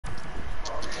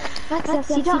Matthias,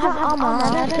 you don't have armor.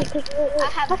 I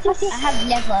have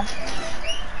leather.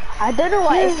 I don't know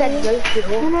why I said no.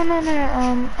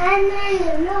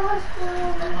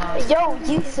 Yo,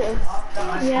 Yusuf.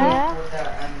 Yeah?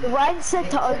 Ryan said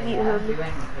to unmute him.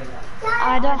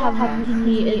 I don't have him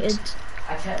muted.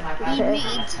 We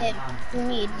muted him. We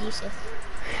muted Yusuf.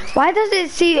 Why does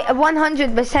it see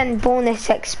 100% bonus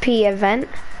XP event?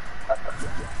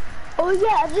 Oh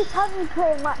yeah, every time you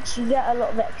play a match you get a lot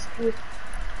of XP.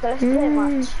 So let's play a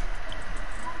match.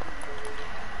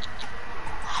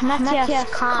 Matthias,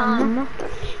 come.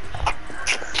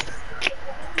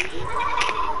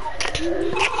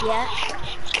 Yeah.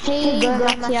 Here you go,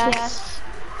 Matthias.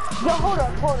 Yo, hold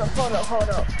up.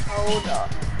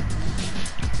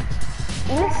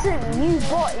 Listen, you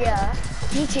bot, yeah.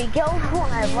 DJ, get on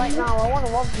Fortnite right now. I want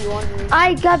to 1v1 you.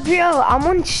 Hi, Gabriel. I'm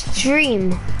on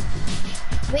stream.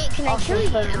 Wait, can I kill you?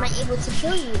 Am I able to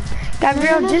kill you?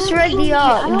 Gabriel, just ready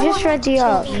up. Just ready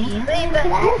up. Wait, but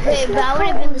I would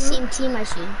have been the same team, I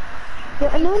see.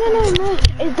 No.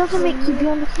 It doesn't make you be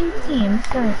on the same team.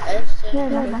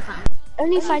 No.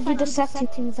 Only if I do the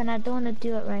settings, and I don't want to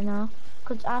do it right now.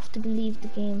 Because I have to leave the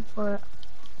game for it.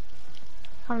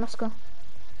 Come on, let's go.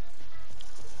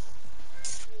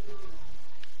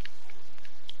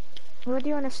 Where do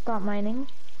you want to start mining?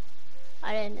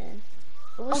 I don't know.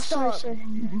 We'll start. Sorry.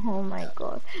 Oh my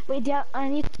god. Wait, yeah, I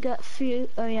need to get food.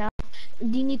 Oh yeah.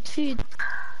 Do you need food?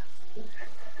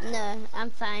 No, I'm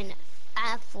fine. I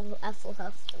have full health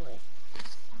away.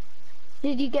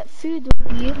 Did you get food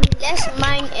with you? Let's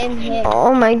mine in here.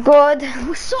 Oh my god.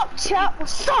 What's up, chat?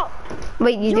 What's up?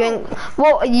 Wait, you doing...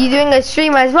 What, are you doing a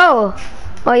stream as well?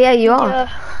 Oh yeah, you are.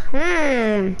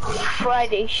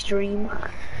 Friday stream.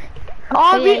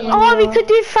 We could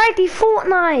do Friday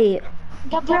Fortnite.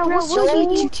 Gabriel, what's your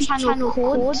YouTube channel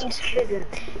called?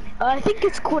 I think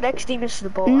it's called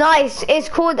xdmrbot. Nice. It's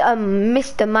called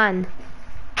Mr. Man.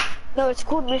 No, it's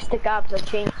called Mr. Gabs. I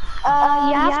changed.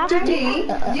 You have to do.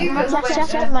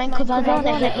 Just mine, because I don't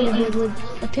want to hit you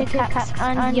with a pickaxe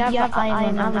and you have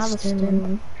iron and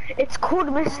Alliston. It's called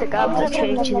Mr. Gabs. I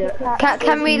changed it.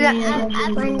 Can we let... I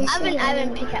have an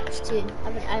iron pickaxe too. I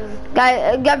have an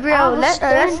iron. Gabriel, let's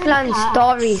learn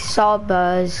story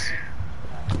servers.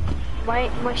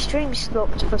 My stream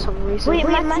stopped for some reason. Wait,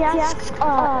 Matthias.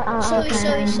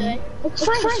 Sorry. It's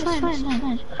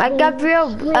fine.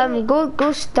 Gabriel,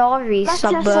 go story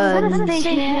servers. Stay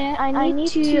here. I need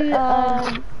to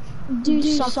do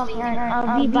something.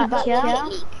 I'll be back here.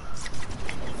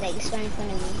 Like, it's right in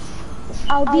front of me.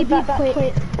 I'll be back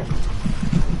quick.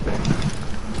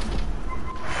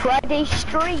 Friday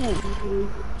stream.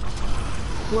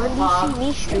 When do you see me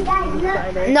streaming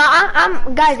Friday? No, I'm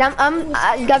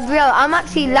Gabriel. I'm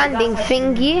actually landing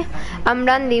thingy. I'm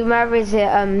landing. Where is it?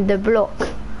 The block.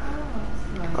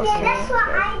 Okay.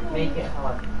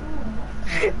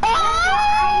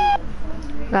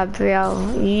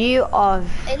 Gabriel, you are.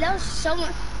 Hey, that was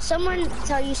someone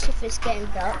tell Yusuf it's getting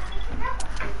dark.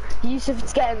 Yusuf,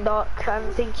 it's getting dark. I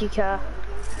don't think you care.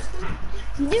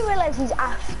 You do realize he's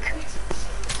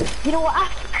Afk. You know what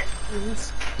Afk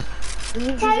means?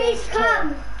 Terry's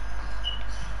come.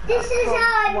 This is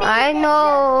how I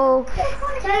know.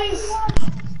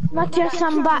 Matthias,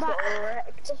 I'm back.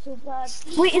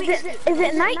 Wait, is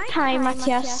it night time,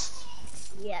 Matthias?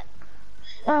 Yeah.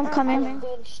 I'm coming. I'm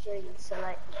doing streams, so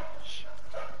like.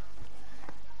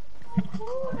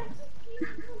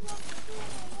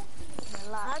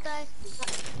 Okay.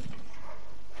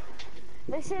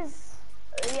 This is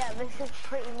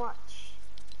pretty much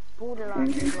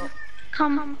borderline block.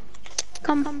 Come.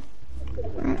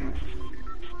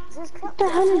 What the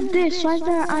hell is this? Why is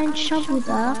there an iron shovel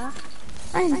there?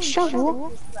 Iron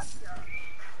shovel?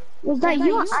 Was that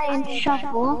your iron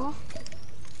shovel?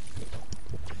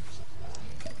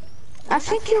 I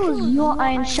think it was your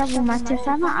iron shovel, Matthias.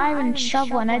 I have an iron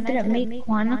shovel and I didn't make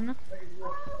one.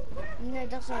 No, it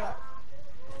doesn't work.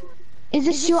 Is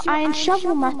this your iron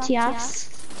shovel, Matthias?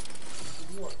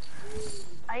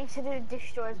 I need to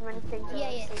destroy as many things as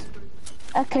Yeah.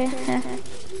 Okay.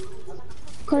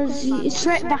 Because it's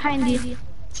right behind you.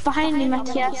 It's behind you,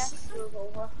 Matthias.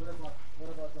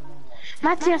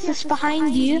 Matthias, it's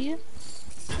behind you.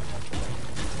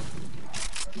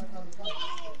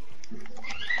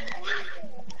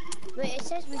 Wait, it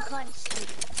says we can't sleep.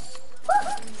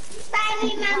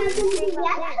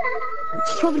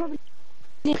 Probably.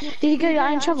 Did you get your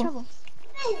iron shovel?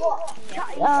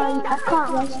 I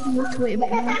can't wait a bit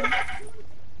more.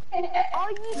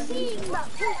 Are you seeing that?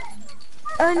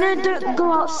 Oh no, don't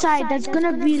go outside. There's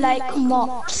gonna be like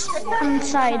mobs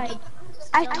inside.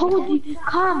 I told you,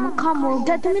 come, we'll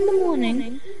get them in the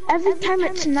morning. every time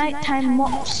it's nighttime,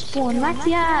 mobs spawn.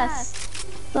 Matthias!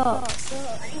 Stop.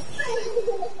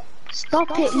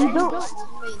 Stop it, you don't.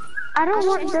 I don't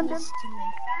want them.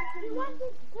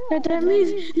 No, don't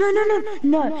move.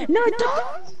 No, don't.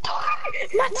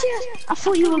 Matthias, I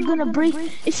thought you were gonna break.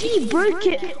 If he broke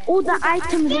it, all the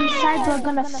items inside were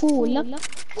gonna fall. Look.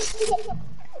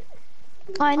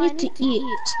 Oh, I need to eat.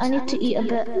 I need to eat a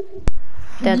bit.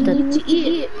 You need to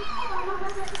eat.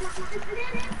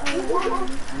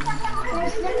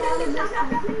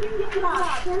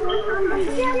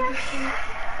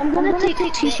 I'm gonna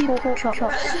take 2 pork chops.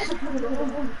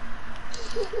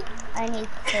 I need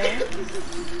to.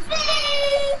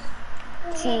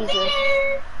 Jesus.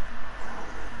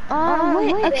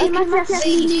 Wait, okay, Matthias,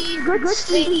 sleep. Go to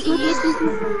sleep.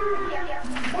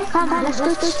 Come, let's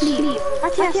go to sleep.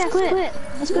 Matthias, quit.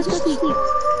 Let's go to sleep.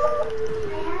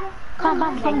 Come,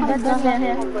 bed down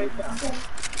here.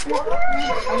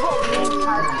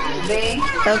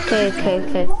 Okay.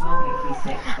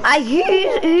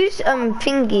 Who's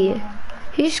thingy?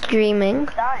 Who's screaming?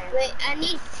 Wait, I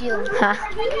need fuel. Huh?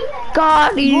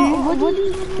 Got you. What do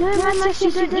you... No, Matthias,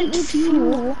 you don't need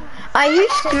fuel. Are you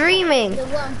screaming? The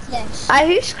one flesh. Are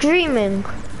you screaming?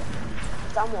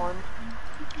 Someone.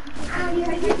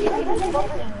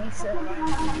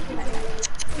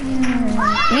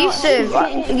 Yusuf,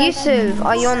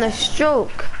 are you on a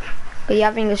stroke? Are you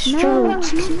having a stroke?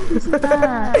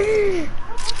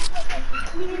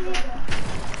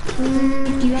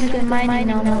 You wanna go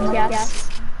mining now? Yes.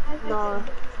 No.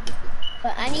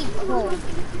 But I need coal.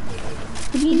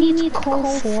 What do you need coal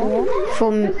for?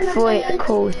 For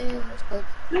coal.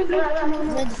 For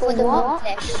the one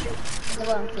flesh. The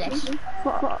one flesh.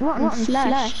 Rotten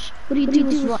flesh. What do you do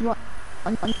with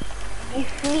rotten? You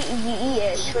eat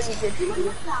it, it's really good for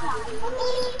you.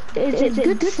 Is it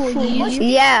good for you?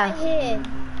 Yeah. Here.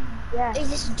 Yeah. Is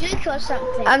this a joke or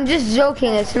something? I'm just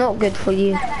joking. It's not good for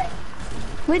you.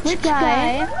 Which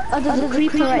guy? Oh, there's a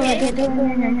creeper right here. Don't go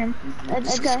near him.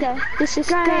 This guy. There's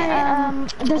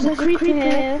a creeper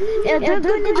here. Don't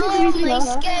go near the creeper. Oh,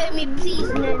 scare me, please.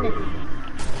 No.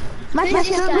 Matthias,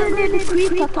 don't go near the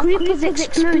creeper. Creepers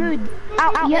explode.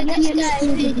 Out. Yep, he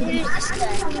exploded. Who's this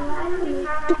guy?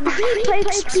 The creeper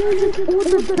exploded all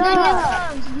the dirt.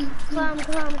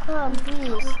 Come,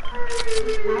 please.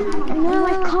 No, I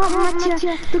can't, Matthias.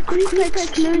 The creeper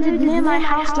exploded near my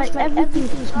house like everything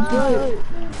is broke.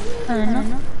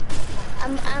 I'm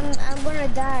gonna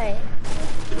die.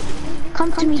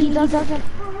 Come to me, he doesn't.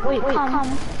 Wait,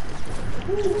 come.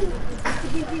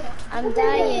 I'm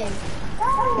dying.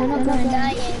 You're not I'm going.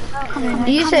 dying.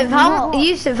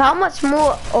 Yusuf, how much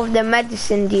more of the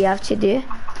medicine do you have to do?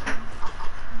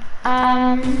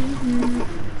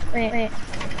 Wait.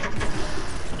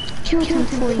 Kill him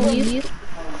for you.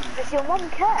 Does your mom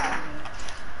care?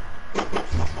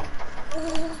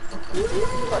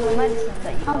 What the medicine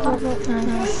that you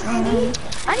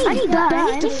I need that. I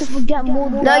need to forget more.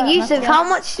 No, Yusuf, how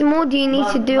much more do you need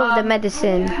to do of the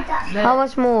medicine? How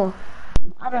much more?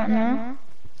 I don't know.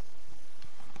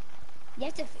 You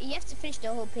have to finish the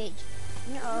whole page.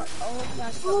 No, a whole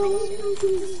class for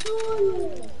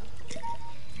medicine.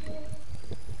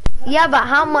 Yeah, but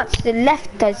how much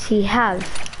left does he have?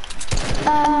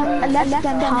 Less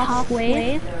than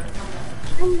halfway.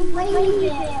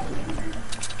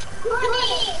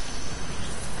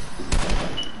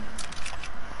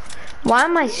 Why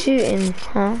am I shooting?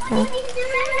 Huh?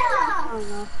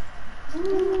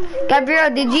 Gabriel,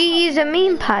 did you use a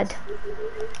meme pad?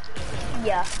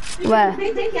 Yeah. Where?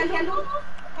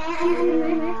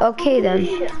 Okay then.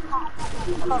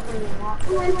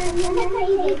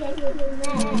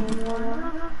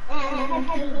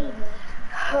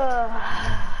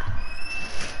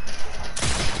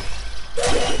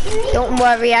 Don't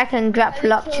worry, I can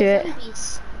grapple up to it.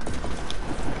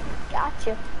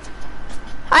 Gotcha.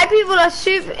 Hi, people are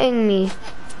shooting me.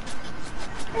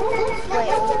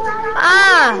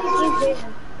 Ah!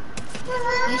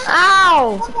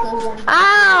 Ow!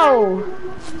 Ow!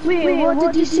 Wait, what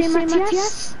did you say,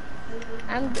 Matthias?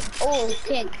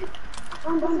 Pig.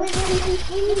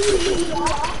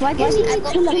 Why did you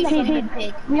kill a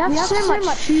pig? We have so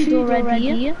much food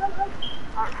already. I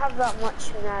don't have that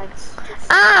much nags.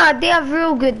 Ah, they have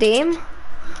real good aim.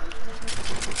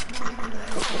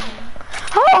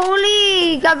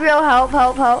 Holy! Gabriel, help.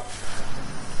 Where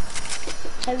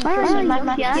are you,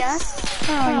 Matthias?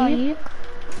 Where are you?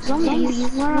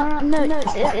 Zombies? No,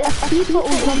 people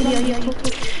or zombie are you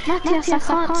talking? Matthias, I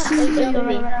can't see you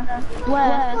right now.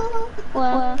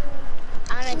 Where?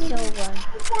 I'm gonna kill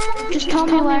one. Just tell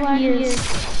me where he is.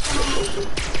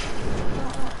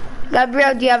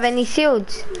 Gabriel, do you have any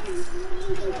shields?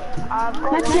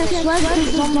 Matthias, where's the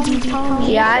zombie town?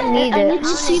 Yeah, I need I need it. to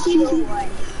see if you...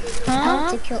 Huh?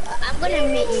 To kill. I'm gonna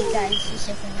meet you guys a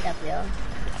second, W.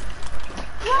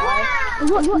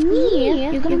 What, me?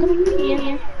 You're gonna meet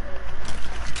me?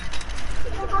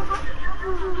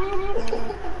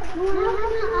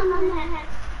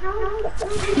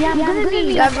 Yeah, I'm gonna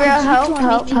be... Gabriel, help.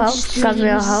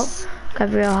 Gabriel, help.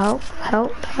 Gabriel,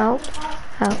 help.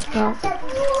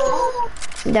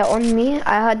 They're on me.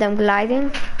 I heard them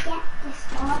gliding.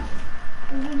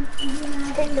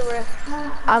 In the rift.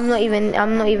 I'm not even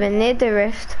near the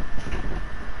rift.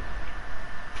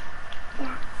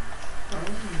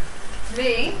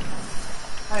 Me?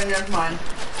 Oh, that's mine.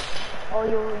 Oh,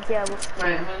 yeah.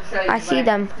 Right, I'm gonna show you. I see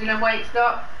them. No, wait,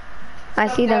 stop. I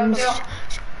see them. Stop.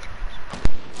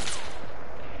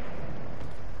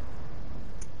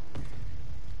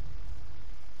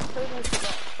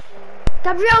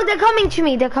 Gabriel, they're coming to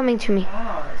me.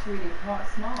 Oh, that's really quite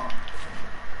smart.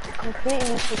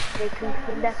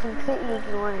 They're completely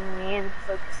ignoring me and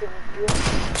focusing on you.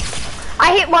 I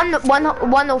hit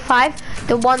 105.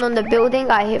 The one on the building,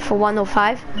 I hit for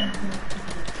 105.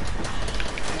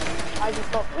 I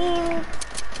just got mean.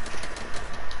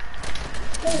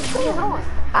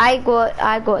 I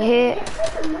got hit.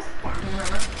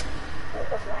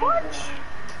 What?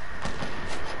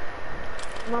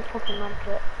 I'm not popping my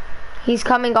kit. He's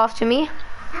coming after me.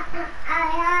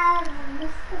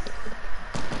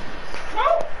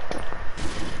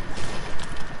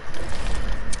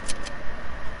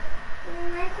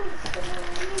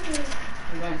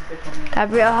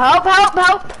 Gabriel, help!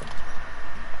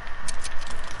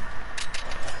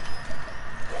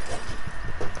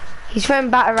 He's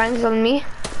throwing batarangs on me.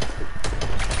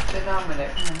 Sit down with it.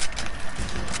 Come on.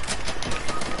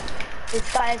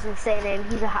 This guy is insane and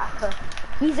he's a hacker.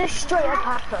 He's a straight up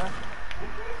hacker.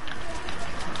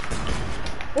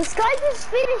 This guy just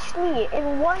finished me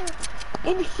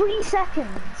in 3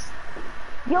 seconds.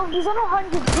 Yo, he's on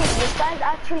 100 ping. This guy's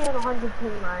actually on 100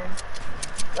 ping, man.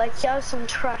 Like, he has some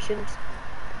trash and...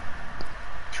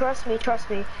 Trust me.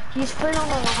 He's full on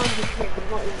 100 ping,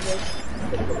 not even this.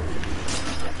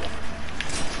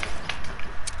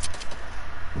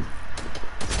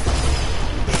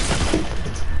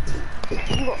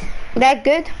 They're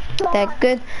good.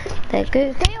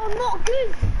 They are not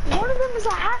good. One of them is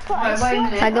a hacker. Wait a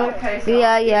minute. I don't. Okay, so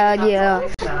Yeah.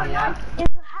 It's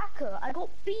a hacker. I got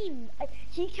beamed.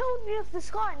 He killed me off the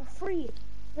sky in 3,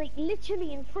 like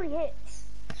literally in 3 hits.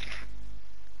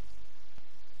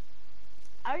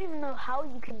 I don't even know how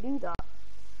you can do that.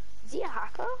 Is he a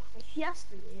hacker? Like, he has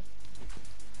to be.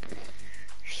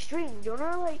 Stream, you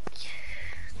know, like...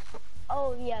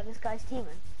 Oh yeah, this guy's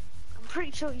teaming. I'm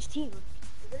pretty sure he's teaming,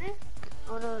 isn't he?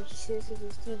 Oh no, he says he's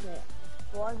his teammate.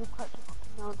 Why is he clutching up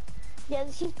and down? Yeah,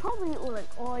 he's probably all like,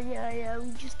 oh yeah,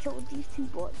 we just killed these 2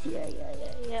 bots. Yeah,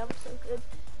 I'm so good.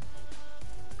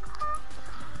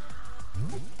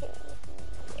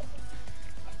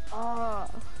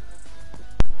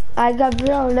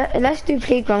 Gabriel, let's do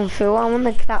playground Phil. I want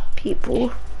to clap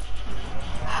people.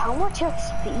 How much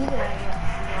XP do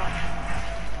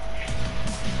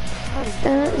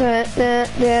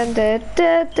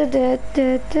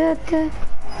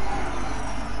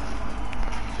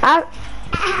I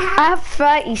I have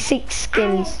 36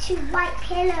 skins. I have 2 white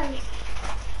pillows.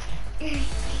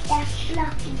 They're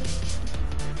fluffy.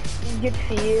 Good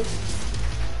for you.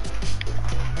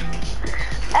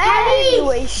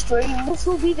 Anyway, stream, this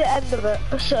will be the end of it.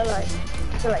 So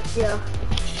yeah.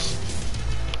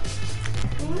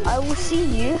 I will see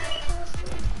you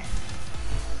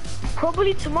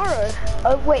probably tomorrow.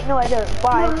 Oh wait, no I don't.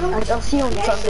 Bye. I'll see you on Sunday.